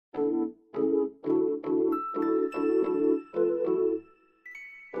What's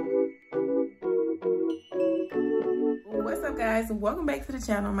up, guys? Welcome back to the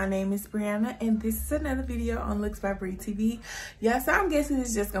channel. My name is Brianna and this is another video on LooksByBreTV. Yeah, so I'm guessing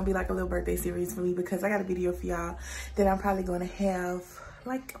it's just gonna be like a little birthday series for me because I got a video for y'all that I'm probably gonna have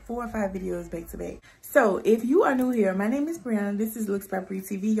like 4 or 5 videos back to back. So if you are new here, my name is Brianna. This is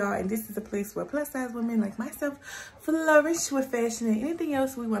LooksByBreTV, y'all, and this is a place where plus size women like myself flourish with fashion and anything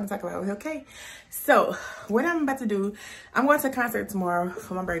else we want to talk about, okay? So what I'm about to do, I'm going to a concert tomorrow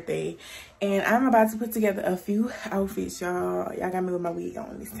for my birthday, and I'm about to put together a few outfits, y'all. Y'all got me with my wig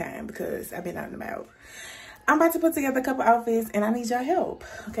on this time because I've been out and about. I'm about to put together a couple outfits and I need y'all help,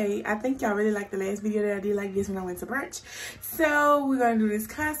 okay? I think y'all really liked the last video that I did like this when I went to brunch. So we're gonna do this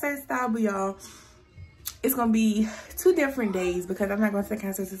concert style, but y'all, it's gonna be 2 different days because I'm not going to the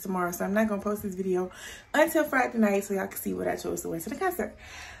concert till tomorrow. So I'm not gonna post this video until Friday night so y'all can see what I chose to wear to the concert.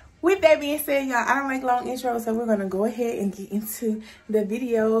 With that being said, y'all, I don't like long intros, so we're gonna go ahead and get into the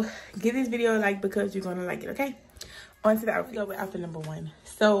video. Give this video a like because you're gonna like it, okay? On to the outfit. Go with outfit number 1.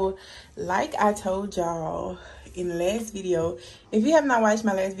 So, like I told y'all in the last video, if you have not watched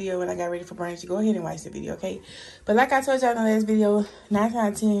my last video when I got ready for brunch, go ahead and watch the video, okay? But like I told y'all in the last video, 9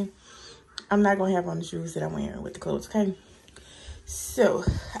 out of 10, I'm not gonna have on the shoes that I'm wearing with the clothes, okay? So,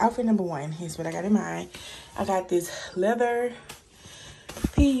 outfit number 1 is what I got in mind. I got this leather,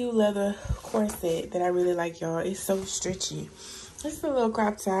 PU leather corset that I really like, y'all. It's so stretchy. It's a little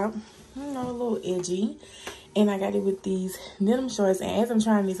crop top, you know, a little edgy. And I got it with these denim shorts. And as I'm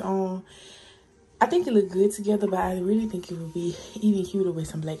trying these on, I think it look good together, but I really think it would be even cuter with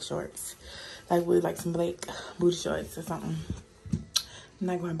some black shorts. Like with like some black booty shorts or something. I'm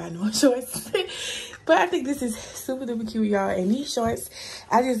not going to buy no shorts. But I think this is super duper cute, y'all. And these shorts,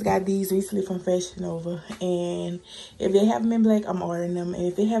 I just got these recently from Fashion Nova. And if they have them in black, I'm ordering them. And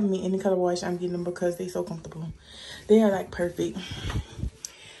if they have them in any color wash, I'm getting them because they're so comfortable. They are like perfect.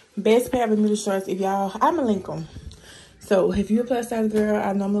 Best pair of Bermuda shorts. If y'all, I'ma link them. So if you're a plus size girl,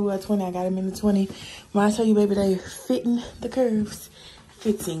 I normally wear 20. I got them in the 20. When I tell you, baby, they fitting the curves.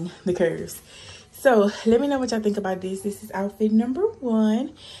 Fitting the curves. So let me know what y'all think about this. This is outfit number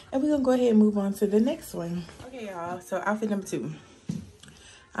 1. And we're gonna go ahead and move on to the next one. Okay, y'all. So outfit number 2.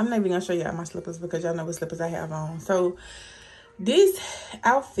 I'm not even gonna show y'all my slippers because y'all know what slippers I have on. So this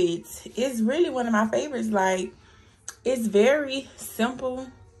outfit is really one of my favorites. Like, it's very simple,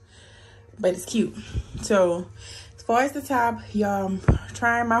 but it's cute. So as far as the top, y'all, I'm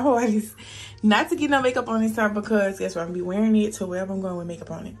trying my hardest not to get no makeup on this top because guess what, I'm gonna be wearing it to wherever I'm going with makeup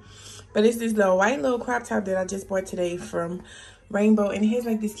on it. But it's this little white little crop top that I just bought today from Rainbow, and it has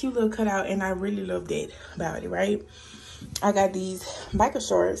like this cute little cutout, and I really love that about it, right? I got these biker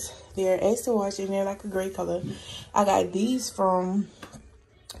shorts. They're extra wash and they're like a gray color. I got these from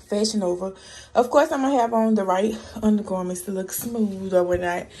Fashion Nova. Of course, I'm gonna have on the right undergarments to look smooth or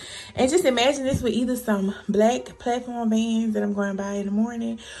whatnot. And just imagine this with either some black platform bands that I'm going to buy in the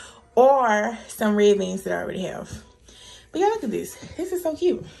morning or some red bands that I already have. But yeah, look at this. This is so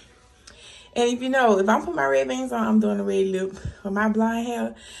cute. And if you know, if I put my red bands on, I'm doing a red lip. With my blonde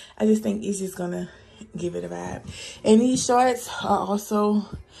hair, I just think it's just gonna give it a vibe. And these shorts are also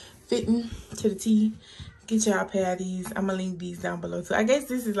fitting to the T. Get y'all a pair of these. I'm gonna link these down below too. I guess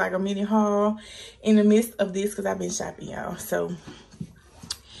this is like a mini haul in the midst of this because I've been shopping, y'all. So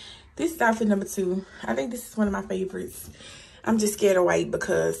this is outfit number 2. I think this is one of my favorites. I'm just scared of white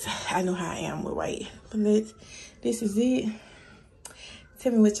because I know how I am with white. But this is it.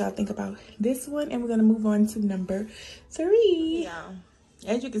 Tell me what y'all think about this one, and we're gonna move on to number 3. Y'all,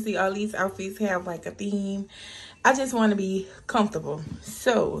 as you can see, all these outfits have like a theme. I just want to be comfortable.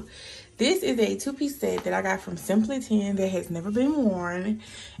 So this is a 2-piece set that I got from Simply 10 that has never been worn.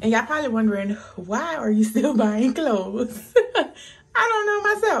 And y'all probably wondering, why are you still buying clothes? I don't know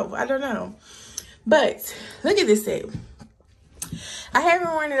myself. I don't know. But look at this set. I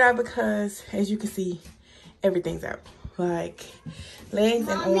haven't worn it out because, as you can see, everything's out. Like, legs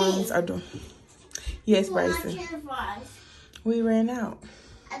and arms are doing. Yes, Bryson. We ran out.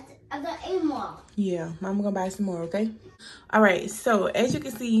 I got 8 more. Yeah, Mama gonna buy some more, okay? All right, so as you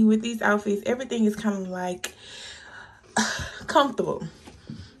can see with these outfits, everything is kind of like comfortable.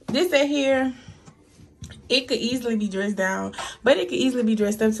 This right here, it could easily be dressed down, but it could easily be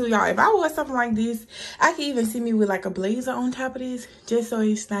dressed up too, y'all. If I wore something like this, I could even see me with like a blazer on top of this, just so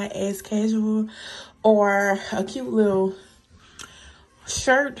it's not as casual, or a cute little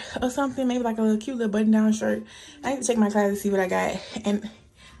shirt or something, maybe like a little cute little button-down shirt. I need to check my closet to see what I got, and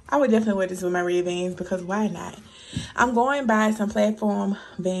I would definitely wear this with my red Vans because why not? I'm going to buy some platform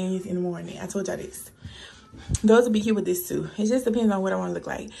Vans in the morning. I told y'all this. Those would be cute with this too. It just depends on what I want to look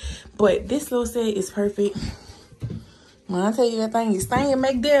like. But this little set is perfect. When I tell you that thing is stank and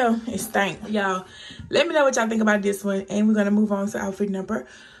make them, it's stank. Y'all, let me know what y'all think about this one. And we're going to move on to outfit number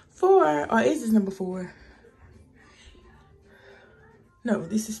 4. Or is this number 4? No,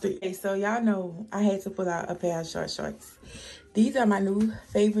 this is 3. Okay, so y'all know I had to pull out a pair of short shorts. These are my new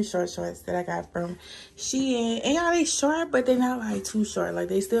favorite short shorts that I got from Shein. And y'all, they short, but they're not like too short. Like,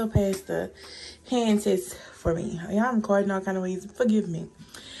 they still pass the hand test for me. Y'all, I'm recording all kind of ways. Forgive me.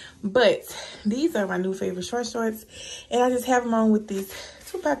 But these are my new favorite short shorts. And I just have them on with this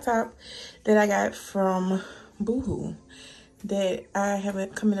two-pack top that I got from Boohoo. That I have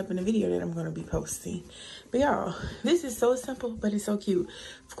it coming up in a video that I'm going to be posting. But y'all, this is so simple, but it's so cute.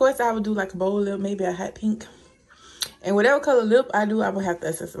 Of course, I would do like a bold lip, maybe a hot pink. And whatever color lip I do, I will have to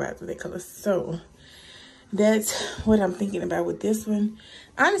accessorize with that color. So that's what I'm thinking about with this one.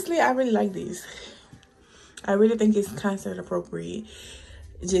 Honestly, I really like this. I really think it's concert appropriate.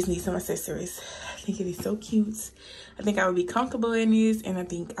 It just needs some accessories. I think it is so cute. I think I would be comfortable in this, and I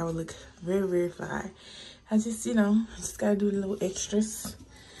think I would look very, very fly. I just, you know, just gotta do the little extras.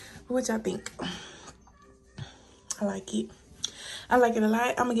 What y'all think? I like it. I like it a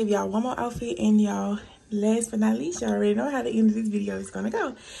lot. I'm gonna give y'all one more outfit, and y'all, last but not least, y'all already know how the end of this video is gonna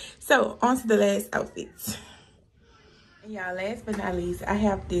go. So, on to the last outfit. And y'all, last but not least, I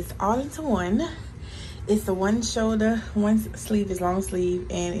have this all-into-one. It's the one shoulder, one sleeve is long sleeve,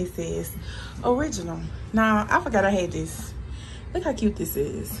 and it says original. Now, I forgot I had this. Look how cute this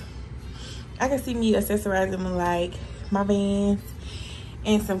is. I can see me accessorizing them like my Vans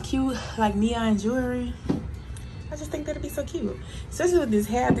and some cute like neon jewelry. I just think that'd be so cute. Especially with this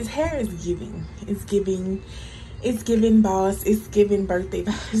hair. This hair is giving. It's giving boss. It's giving birthday.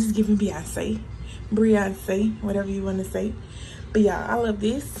 It's giving Beyonce, whatever you want to say. But yeah, I love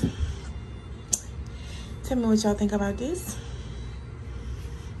this. Tell me what y'all think about this.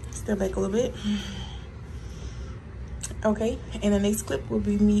 Step back a little bit. Okay, and the next clip will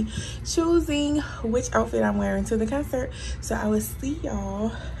be me choosing which outfit I'm wearing to the concert. So I will see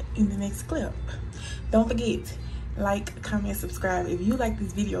y'all in the next clip. Don't forget, like, comment, subscribe. If you like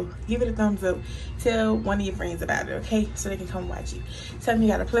this video, give it a thumbs up. Tell one of your friends about it, okay? So they can come watch it. Tell me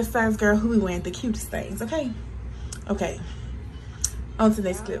you got a plus size girl who be wearing the cutest things, okay? Okay, on to the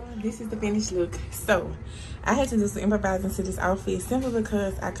next clip. This is the finished look. So I had to do some improvising to this outfit simply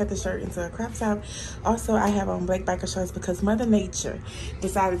because I cut the shirt into a crop top. Also, I have on black biker shorts because Mother Nature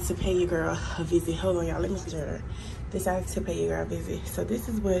decided to pay your girl a visit. Hold on, y'all. Let me show her. Decided to pay your girl a visit. So this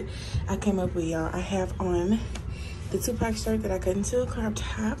is what I came up with, y'all. I have on the two-pack shirt that I cut into a crop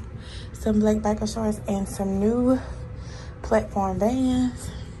top, some black biker shorts, and some new platform Vans.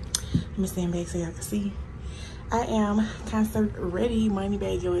 Let me stand back so y'all can see. I am concert ready.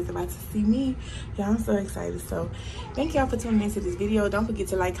 MoneyBaggYo is about to see me. Y'all, I'm so excited. So thank y'all for tuning into this video. Don't forget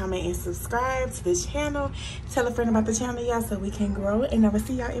to like, comment, and subscribe to this channel. Tell a friend about the channel, y'all, so we can grow. And I will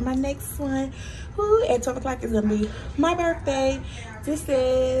see y'all in my next one. Woo, at 12 o'clock is gonna be my birthday. This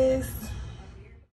is